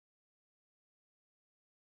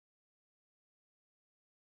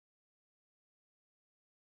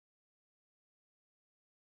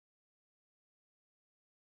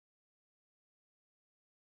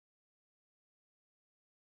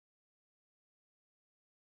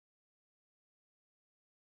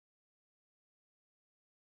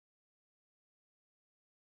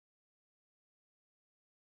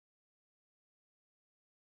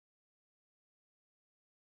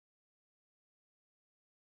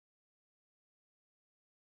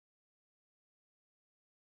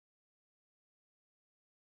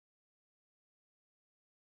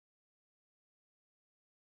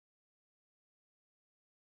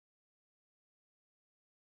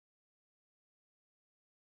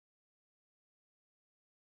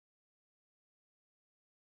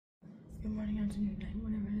Good morning, afternoon, night,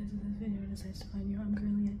 whenever it is in this video decides to find you. I'm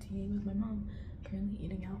currently at TA with my mom, currently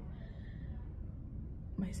eating out.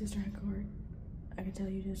 My sister had court. I can tell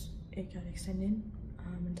you just, it got extended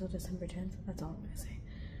until December 10th. That's all I'm gonna say.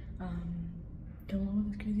 Come along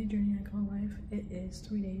with this crazy journey I call life. It is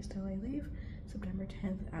 3 days till I leave, September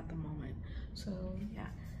 10th at the moment. So yeah,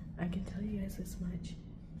 I can tell you guys this much.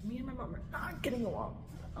 Me and my mom are not getting along.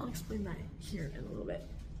 I'll explain that here in a little bit.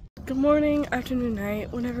 Good morning, afternoon,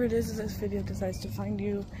 night, whenever it is this video decides to find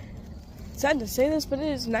you. Sad to say this, but it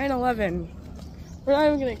is 9/11. We're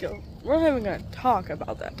not even gonna talk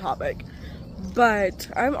about that topic. But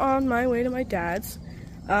I'm on my way to my dad's.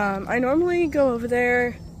 I normally go over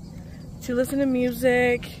there to listen to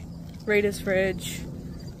music, raid his fridge,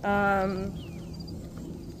 and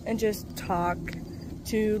just talk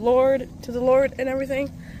to the Lord and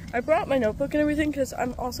everything. I brought my notebook and everything because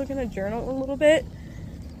I'm also gonna journal a little bit.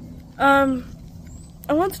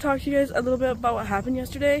 I want to talk to you guys a little bit about what happened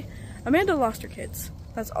yesterday. Amanda lost her kids.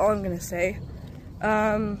 That's all I'm gonna say.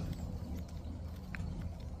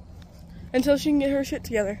 Until she can get her shit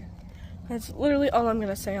together. That's literally all I'm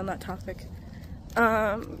gonna say on that topic.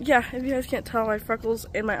 Yeah, if you guys can't tell, my freckles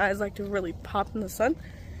and my eyes like to really pop in the sun.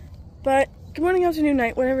 But good morning, afternoon,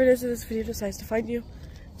 night, whenever it is that this video decides to find you.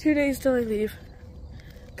 2 days till I leave.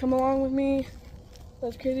 Come along with me.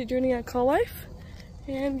 That's crazy journey I call life.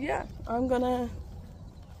 And yeah, I'm gonna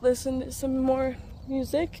listen to some more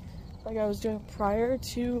music like I was doing prior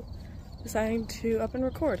to deciding to up and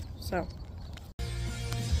record. So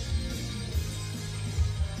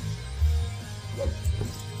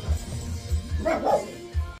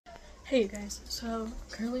hey you guys, so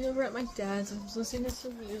currently over at my dad's. I was listening to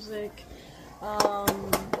some music,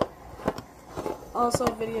 also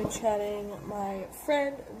video chatting my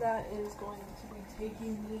friend that is going to be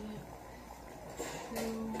taking me to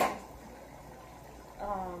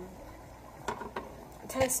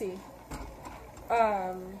Tennessee.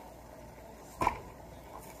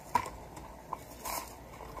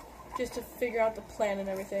 Just to figure out the plan and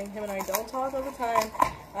everything. Him and I don't talk all the time.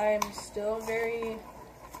 I'm still very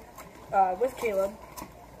with Caleb.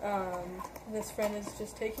 This friend is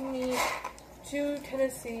just taking me to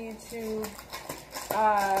Tennessee to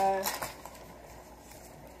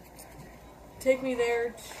take me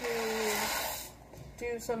there to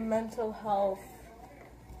do some mental health.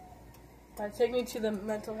 Take me to the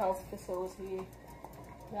mental health facility.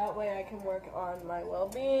 That way I can work on my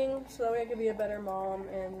well-being, so that way I can be a better mom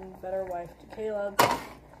and better wife to Caleb.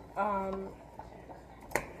 Now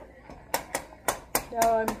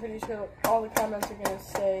I'm pretty sure all the comments are going to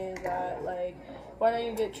say that, like, why don't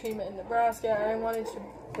you get treatment in Nebraska? I wanted to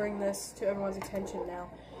bring this to everyone's attention now.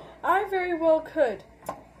 I very well could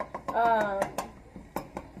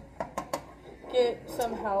get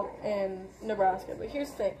some help in Nebraska, but here's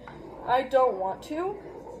the thing. I don't want to.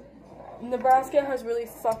 Nebraska has really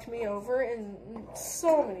fucked me over in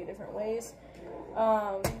so many different ways.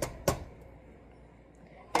 And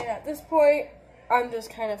at this point, I'm just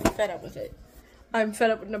kind of fed up with it. I'm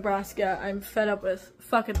fed up with Nebraska. I'm fed up with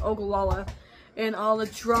fucking Ogallala and all the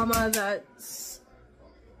drama that's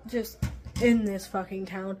just in this fucking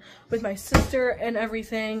town with my sister and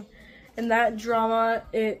everything. And that drama,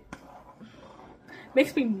 it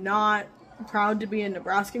makes me not proud to be a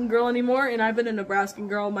Nebraskan girl anymore, and I've been a Nebraskan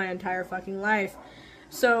girl my entire fucking life.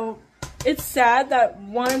 So it's sad that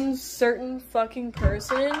one certain fucking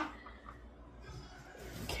person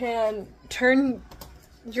can turn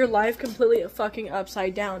your life completely fucking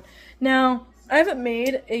upside down. Now, I haven't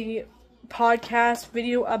made a podcast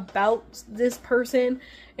video about this person,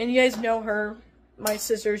 and you guys know her, my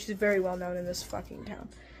sister. She's very well known in this fucking town.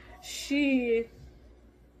 She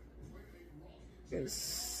is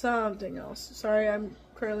something else. Sorry, I'm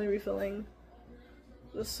currently refilling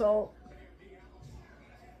the salt.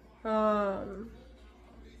 I'll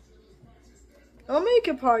make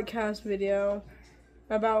a podcast video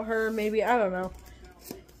about her, maybe, I don't know.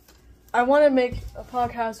 I want to make a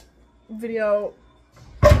podcast video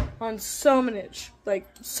on so many of the,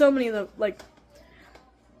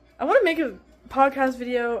 I want to make a podcast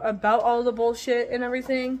video about all the bullshit and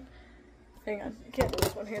everything. Hang on, I can't do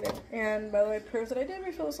this one-handed. And by the way, proves that I did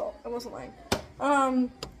refill the salt. I wasn't lying.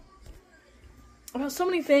 About so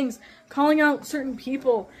many things, calling out certain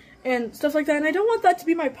people and stuff like that. And I don't want that to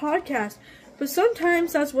be my podcast, but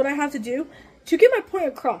sometimes that's what I have to do to get my point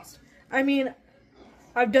across. I mean,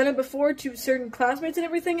 I've done it before to certain classmates and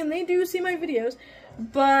everything, and they do see my videos,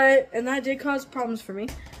 and that did cause problems for me,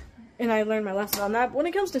 and I learned my lesson on that. But when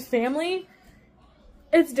it comes to family,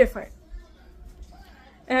 it's different.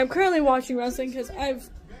 And I'm currently watching wrestling because I've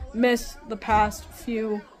missed the past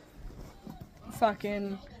few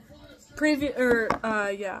fucking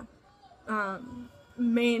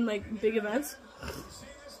main, like, big events.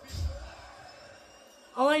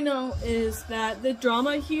 All I know is that the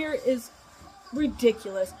drama here is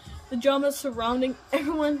ridiculous. The drama surrounding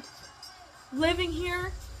everyone living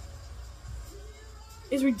here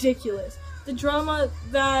is ridiculous. The drama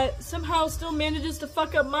that somehow still manages to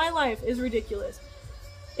fuck up my life is ridiculous.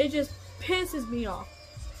 It just pisses me off.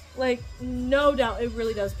 Like, no doubt, it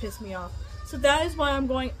really does piss me off. So that is why I'm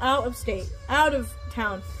going out of state, out of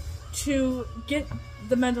town, to get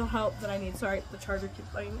the mental help that I need. Sorry, the charger keeps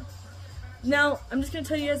bugging me. Now, I'm just going to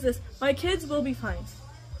tell you guys this. My kids will be fine.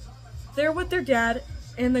 They're with their dad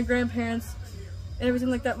and their grandparents and everything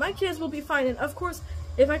like that. My kids will be fine. And of course,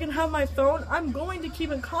 if I can have my phone, I'm going to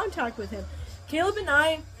keep in contact with him. Caleb and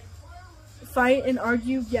I fight and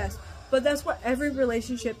argue, yes. But that's what every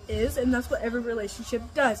relationship is, and that's what every relationship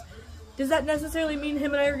does. Does that necessarily mean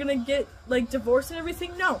him and I are going to get, like, divorced and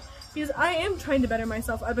everything? No. Because I am trying to better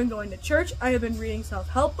myself. I've been going to church. I have been reading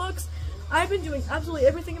self-help books. I've been doing absolutely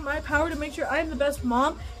everything in my power to make sure I am the best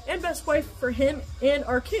mom and best wife for him and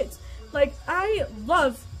our kids. Like, I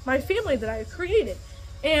love my family that I've created.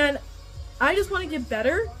 And I just want to get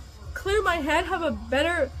better, clear my head, have a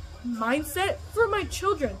better mindset for my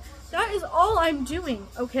children. That is all I'm doing,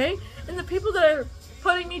 okay? And the people that are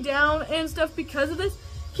putting me down and stuff because of this,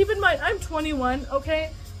 keep in mind, I'm 21,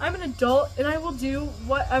 okay? I'm an adult, and I will do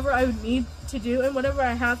whatever I need to do and whatever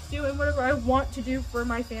I have to do and whatever I want to do for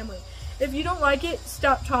my family. If you don't like it,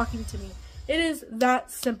 stop talking to me. It is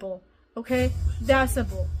that simple, okay? That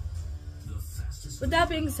simple. With that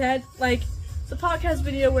being said, like, the podcast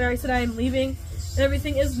video where I said I am leaving and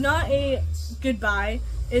everything is not a goodbye.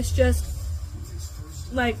 It's just,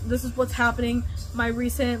 like, this is what's happening, my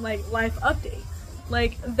recent, like, life update.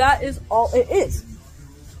 Like, that is all it is.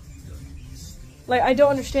 Like, I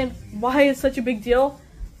don't understand why it's such a big deal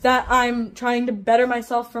that I'm trying to better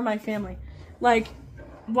myself for my family. Like,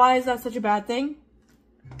 why is that such a bad thing?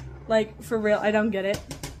 Like, for real, I don't get it.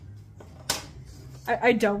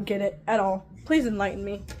 I don't get it at all. Please enlighten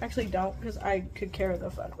me. Actually, don't, because I could care the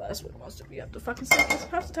fuck less what wants to be up to fucking seconds.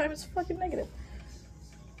 Half the time it's fucking negative.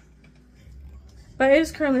 But it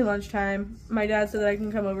is currently lunchtime. My dad said that I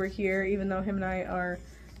can come over here, even though him and I are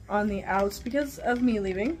on the outs because of me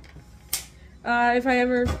leaving. If I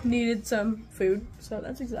ever needed some food. So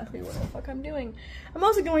that's exactly what the fuck I'm doing. I'm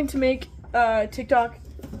also going to make TikTok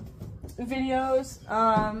videos.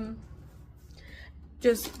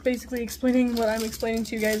 Just basically explaining what I'm explaining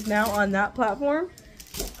to you guys now on that platform.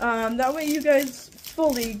 That way you guys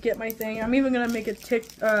fully get my thing. I'm even going to make a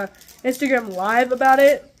Instagram live about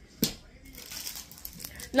it.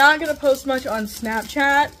 Not going to post much on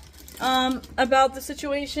Snapchat about the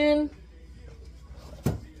situation.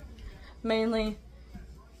 Mainly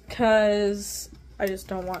because I just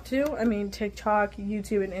don't want to. I mean, TikTok,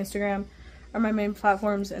 YouTube, and Instagram are my main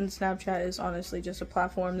platforms, and Snapchat is honestly just a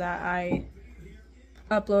platform that I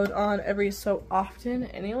upload on every so often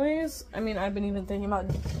anyways. I mean, I've been even thinking about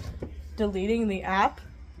deleting the app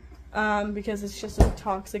because it's just a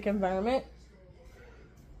toxic environment.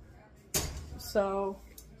 So,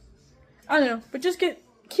 I don't know, but just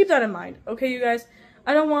keep that in mind, okay, you guys?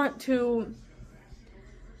 I don't want to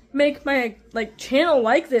make my, like, channel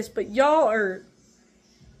like this, but y'all are,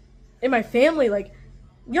 in my family, like,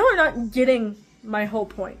 y'all are not getting my whole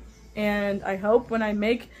point. And I hope when I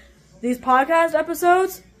make these podcast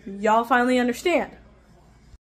episodes, y'all finally understand.